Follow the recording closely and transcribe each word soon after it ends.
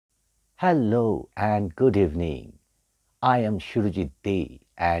Hello and good evening. I am Surajit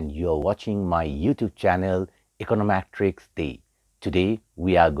and you are watching my YouTube channel ECONOMATRIX Day. Today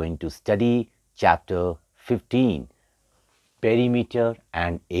we are going to study chapter 15 Perimeter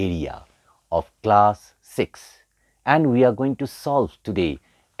and Area of class 6 and we are going to solve today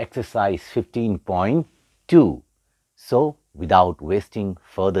exercise 15.2. So without wasting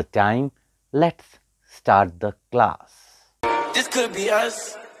further time, let's start the class. This could be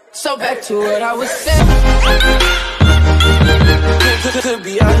us. So back to what I was saying. Could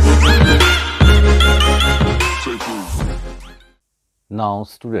be us. Now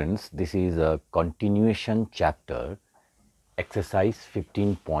students, this is a continuation chapter, exercise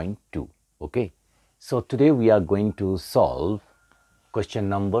 15.2. Okay. So today we are going to solve question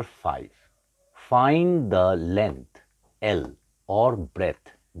number 5. Find the length L or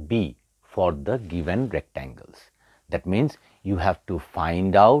breadth B for the given rectangles. That means you have to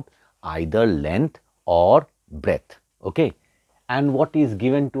find out either length or breadth. Okay. And what is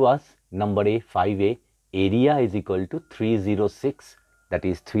given to us? Number A, 5A, area is equal to 306, that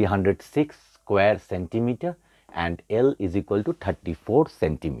is 306 square centimeter, and L is equal to 34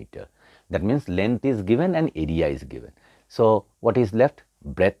 centimeter. That means length is given and area is given. So what is left?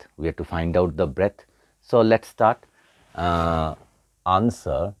 Breadth. We have to find out the breadth. So let's start.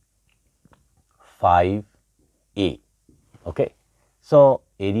 Answer 5A. Okay. So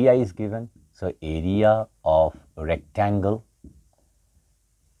area is given. So area of rectangle.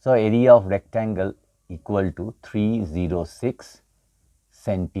 So area of rectangle equal to 306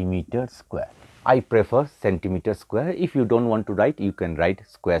 centimeter square. I prefer centimeter square. If you don't want to write, you can write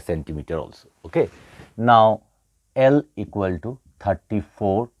square centimeter also. Okay. Now L equal to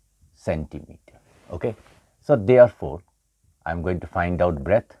 34 centimeter. Okay. So therefore, I am going to find out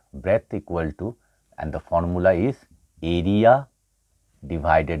breadth. Breadth equal to, and the formula is area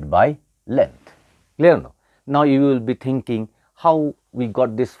divided by length. Clear now? Now you will be thinking how we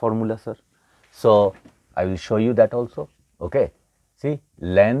got this formula, sir. So I will show you that also. Okay. See,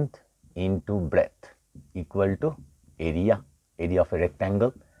 length into breadth equal to area of a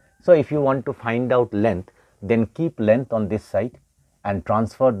rectangle. So if you want to find out length, then keep length on this side and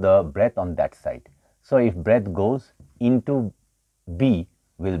transfer the breadth on that side. So if breadth goes into B,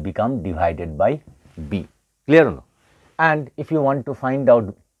 will become divided by B. Clear or no? And if you want to find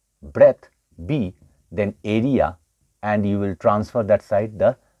out breadth B, then area, and you will transfer that side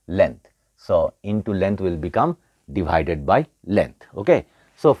the length. So into length will become divided by length. Okay.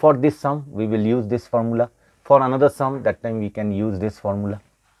 So for this sum we will use this formula. For another sum, that time we can use this formula.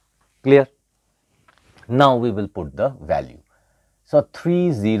 Clear? Now we will put the value. So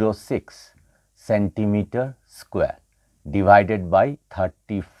 306 centimeter square divided by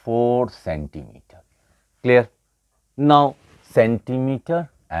 34 centimeter. Clear? Now centimeter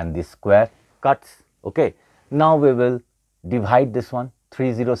and this square cuts. Okay. Now we will divide this one,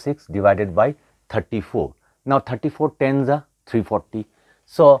 306 divided by 34. Now 34 tens are 340.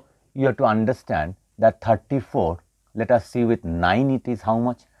 So you have to understand that 34, let us see with 9 it is how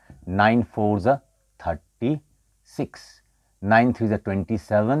much? 9 fours are 36. 9 threes are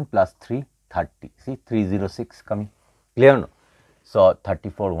 27 plus 3, 30. See, 306 coming. Clear no? So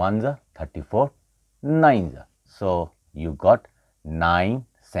 34 ones are 34 nines are. So you got 9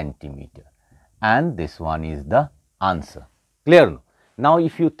 centimeter. And this one is the answer. Clear no? Now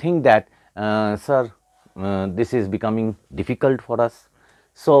if you think that sir, this is becoming difficult for us,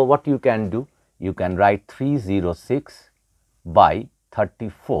 so what you can do, you can write 306 by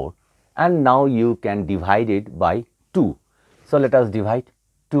 34 and now you can divide it by 2. So let us divide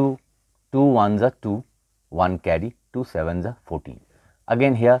 2, 2 ones are 2, 1 carry, 2 sevens are 14.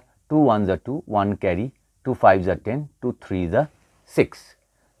 Again here 2 ones are 2, 1 carry, 2 fives are 10, 2 threes are 6.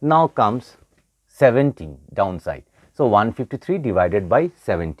 Now comes 17 downside. So 153 divided by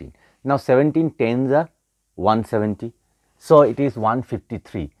 17. Now 17 tens are 170. So it is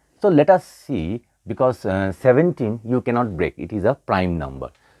 153. So let us see, because 17 you cannot break, it is a prime number.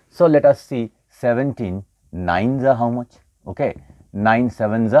 So let us see 17 nines are how much? Okay. 9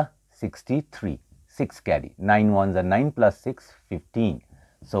 sevens are 63. 6 carry. 9 ones are 9 plus 6, 15.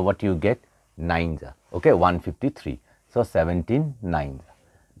 So what you get? Nines are. Okay. 153. So 17 nines.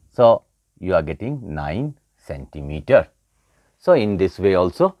 So you are getting 9 centimeter. So in this way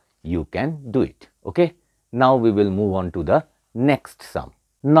also you can do it. Okay. Now we will move on to the next sum.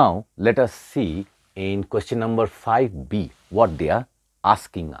 Now let us see in question number 5B what they are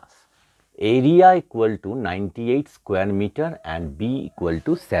asking us. Area equal to 98 square meter and B equal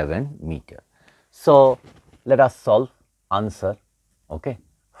to 7 meter. So let us solve. Answer. Okay.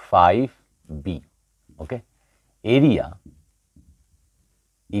 5B. Okay. Area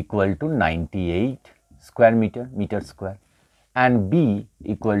equal to 98 square meter square, and B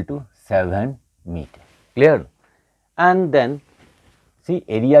equal to 7 meter. Clear? And then see,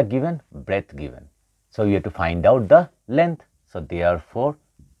 area given, breadth given. So you have to find out the length. So therefore,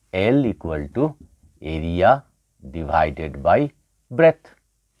 L equal to area divided by breadth.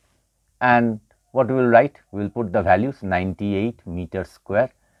 And what we will write? We will put the values 98 meter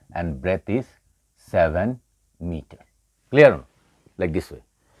square and breadth is 7 meter. Clear? Like this way.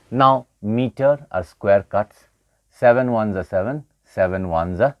 Now meter or square cuts, 7 ones are 7, 7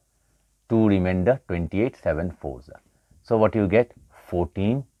 ones are 2 remainder, 28, 7 fours are. So what you get?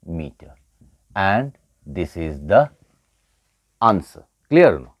 14 meter, and this is the answer.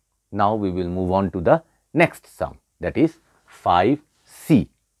 Clear or no? Now we will move on to the next sum, that is 5C.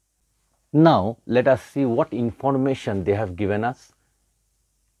 Now let us see what information they have given us.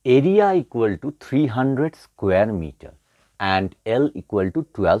 Area equal to 300 square meter and L equal to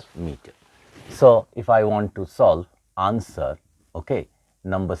 12 meter. So if I want to solve answer, okay,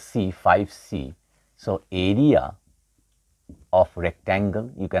 number C, 5C. So area of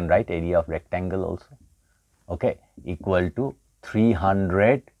rectangle, you can write area of rectangle also, okay, equal to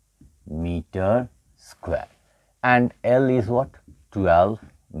 300 meter square, and L is what? 12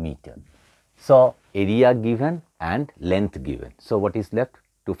 meter. So area given and length given. So what is left?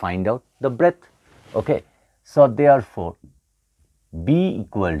 To find out the breadth. Okay, so therefore B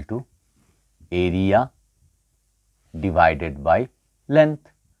equal to area divided by length.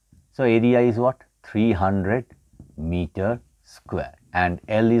 So area is what? 300 meter square and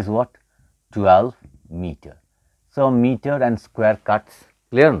L is what? 12 meter. So meter and square cuts.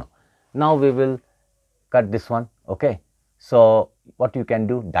 Clear? No? Now we will cut this one. Okay. So what you can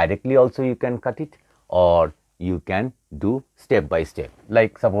do, directly also you can cut it, or you can do step by step.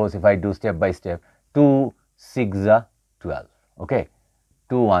 Like suppose if I do step by step, 2 6 are 12. Okay.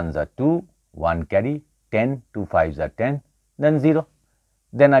 2 1s are 2, 1 carry, 10, 2 5s are 10, then 0.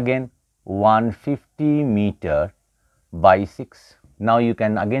 Then again 150 meter by 6. Now you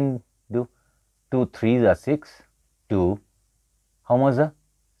can again do 2 3s are 6, 2, how much are?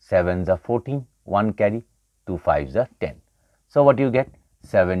 7s are 14, 1 carry, 2 5s are 10. So what you get?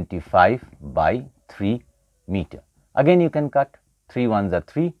 75 by 3 meter. Again you can cut, 3 1s are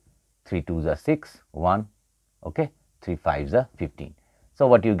 3, 3 2s are 6, 1, okay, 3 5s are 15. So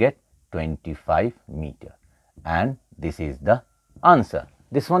what you get? 25 meter, and this is the answer.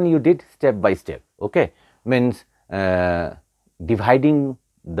 This one you did step by step, okay, means dividing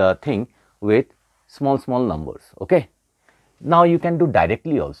the thing with small numbers, okay. Now you can do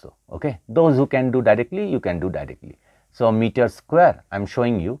directly also, okay. Those who can do directly, you can do directly. So meter square, I am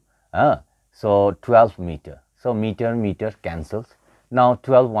showing you, so 12 meter. So meter cancels. Now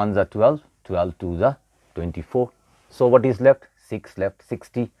 12 1s are 12, 12 2s are 24. So what is left? 6 left,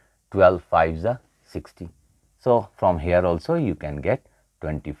 60, 12 5s are 60. So from here also you can get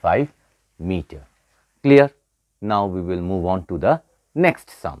 25 meter. Clear? Now we will move on to the next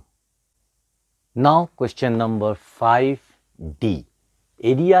sum. Now question number 5D.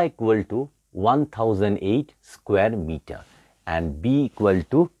 Area equal to 1008 square meter and B equal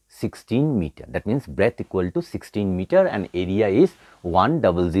to 16 meter. That means breadth equal to 16 meter and area is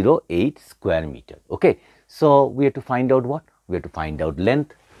 1008 square meter. Okay. So we have to find out what? We have to find out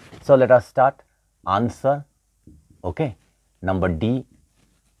length. So let us start. Answer. Okay. Number D.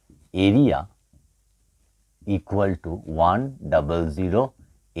 Area equal to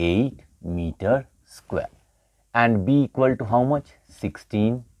 1008 meter square and B equal to how much?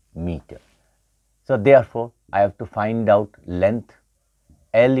 16 meter. So therefore I have to find out length.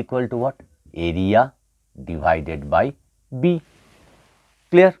 L equal to what? Area divided by B.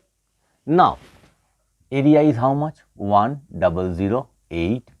 Clear? Now area is how much?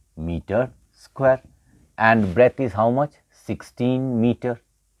 1008 meter square and breadth is how much? 16 meter.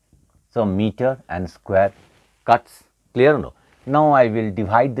 So meter and square cuts. Clear? No? Now I will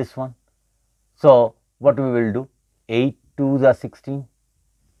divide this one. So what we will do? 8 2s are 16,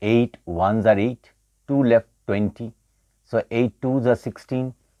 8 1s are 8, 2 left 20. So 8 2s are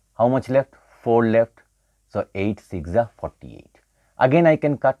 16. How much left? 4 left. So 8 6 are 48. Again I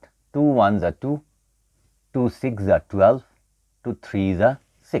can cut. 2 1s are 2, 2 6 are 12, 2 3s are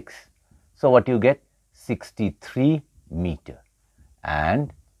 6. So what you get? 63 meter,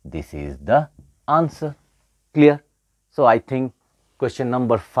 and this is the answer. Clear? So I think question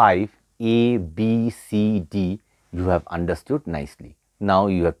number 5, A, B, C, D, you have understood nicely. Now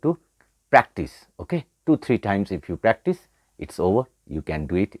you have to practice, okay. 2-3 times if you practice, it's over. You can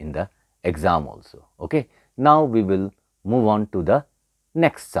do it in the exam also, okay. Now we will move on to the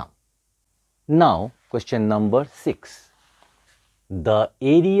next sum. Now question number 6. the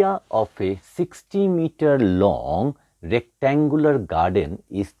area of a 60-meter long rectangular garden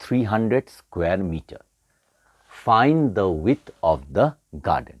is 300 square meter. Find the width of the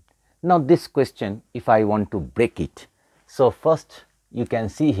garden. Now this question, if I want to break it, so first you can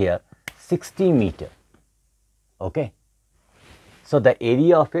see here 60 meter, okay. So the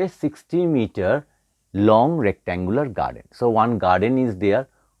area of a 60-meter long rectangular garden. So one garden is there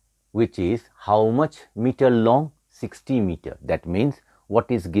which is how much meter long? 60 meter. That means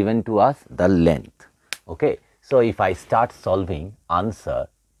what is given to us? The length, okay. So if I start solving answer,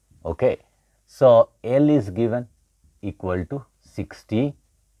 okay, so L is given equal to 60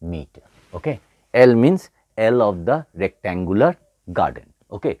 meter, okay. L means L of the rectangular garden,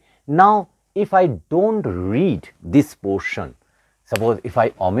 okay. Now if I don't read this portion, suppose if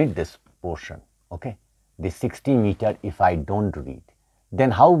I omit this portion, okay, this 60 meter if I don't read, then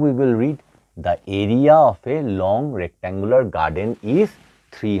how we will read? The area of a long rectangular garden is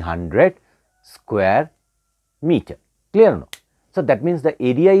 300 square meter. Clear or no? So that means the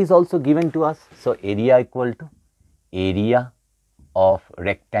area is also given to us. So area equal to area of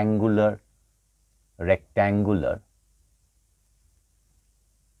rectangular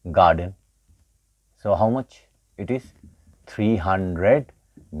garden. So how much it is? 300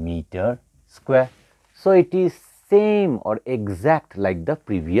 meter square. So it is same or exact like the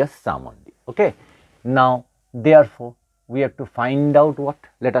previous sum only, okay. Now therefore we have to find out what?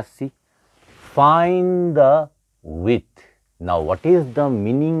 Let us see. Find the width. Now what is the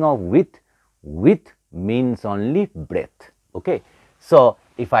meaning of width? Width means only breadth, okay. So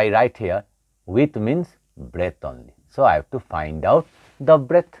if I write here, width means breadth only. So I have to find out the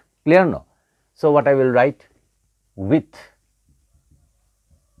breadth. Clear no? So what I will write? Width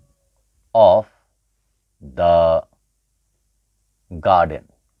of the garden,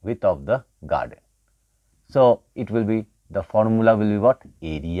 width of the garden. So it will be, the formula will be what?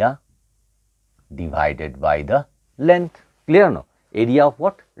 Area divided by the length. Clear no? Area of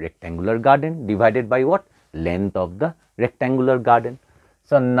what? Rectangular garden divided by what? Length of the rectangular garden.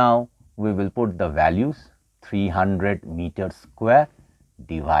 So now we will put the values. 300 meters square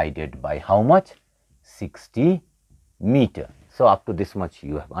divided by how much? 60 meter. So up to this much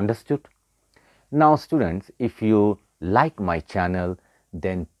you have understood. Now students, if you like my channel,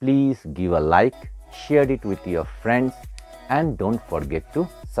 then please give a like, share it with your friends, and don't forget to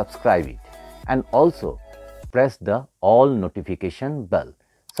subscribe it, and also press the all notification bell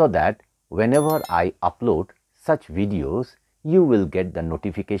so that whenever I upload such videos, you will get the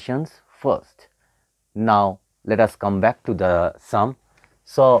notifications first. Now let us come back to the sum.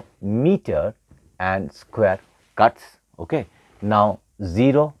 So meter and square cuts, okay. Now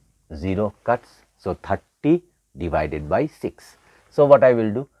 0 cuts, so 30 divided by 6. So what I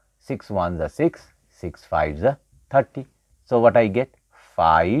will do? 6 1s are 6, 6 5s are 30. So what I get?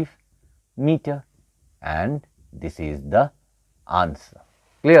 5 meter, and this is the answer.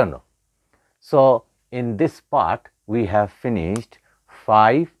 Clear no? So in this part we have finished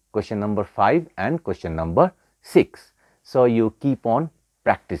question number 5 and question number 6. So you keep on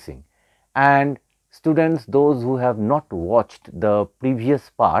practicing, and students, those who have not watched the previous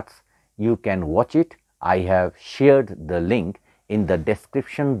parts, you can watch it. I have shared the link in the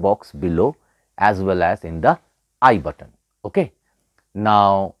description box below as well as in the I button, okay.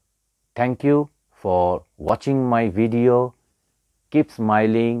 Now thank you for watching my video. Keep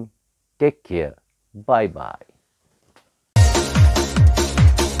smiling. Take care. Bye bye.